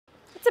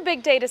a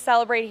big day to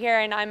celebrate here,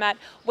 and I'm at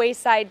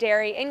Wayside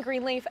Dairy in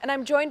Greenleaf, and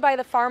I'm joined by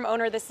the farm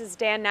owner. This is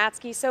Dan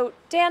Natsky. So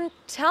Dan,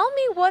 tell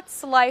me,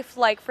 what's life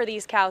like for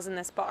these cows in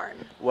this barn?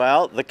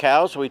 Well, the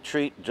cows we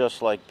treat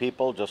just like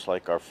people, just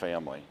like our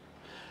family.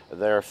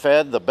 They're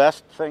fed the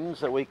best things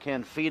that we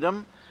can feed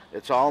them.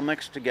 It's all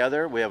mixed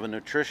together. We have a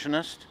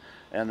nutritionist,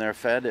 and they're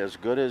fed as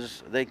good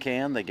as they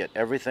can. They get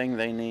everything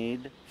they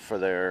need for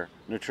their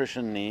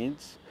nutrition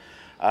needs.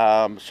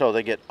 So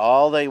they get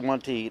all they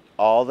want to eat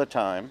all the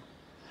time.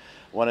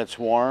 When it's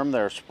warm,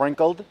 they're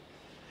sprinkled,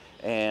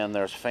 and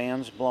there's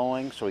fans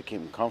blowing so we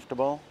keep them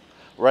comfortable.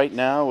 Right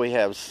now we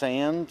have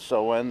sand,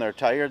 so when they're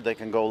tired they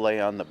can go lay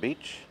on the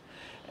beach,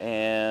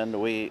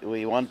 and we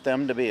want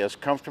them to be as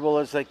comfortable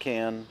as they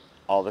can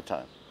all the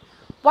time.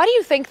 Why do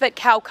you think that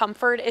cow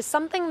comfort is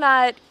something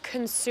that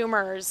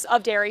consumers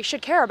of dairy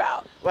should care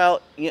about?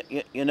 Well,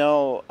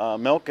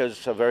 milk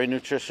is a very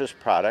nutritious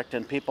product,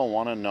 and people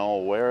want to know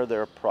where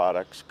their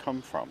products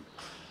come from.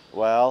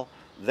 Well,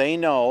 they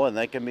know, and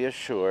they can be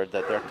assured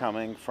that they're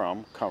coming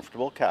from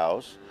comfortable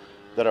cows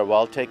that are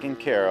well taken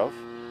care of,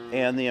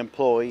 and the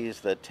employees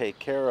that take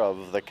care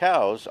of the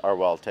cows are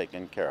well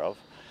taken care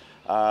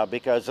of,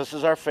 because this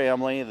is our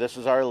family, this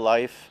is our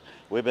life.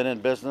 We've been in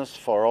business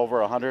for over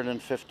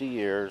 150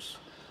 years,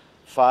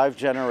 5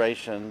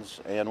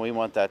 generations, and we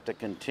want that to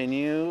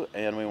continue,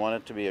 and we want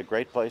it to be a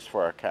great place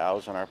for our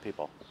cows and our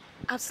people.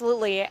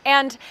 Absolutely.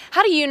 And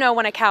how do you know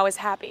when a cow is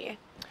happy?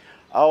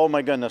 Oh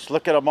my goodness,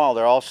 look at them all.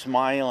 They're all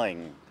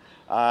smiling.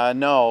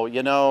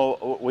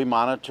 No, we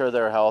monitor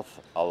their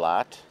health a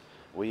lot.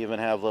 We even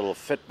have little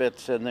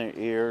Fitbits in their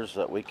ears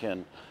that we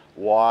can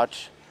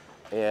watch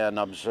and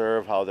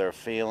observe how they're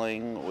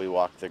feeling. We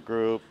walk the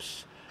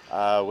groups.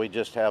 We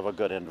just have a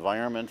good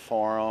environment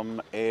for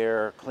them,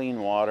 air, clean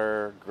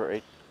water,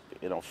 great,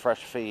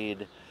 fresh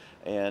feed,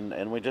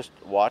 and we just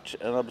watch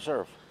and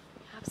observe.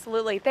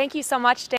 Absolutely. Thank you so much, Dan.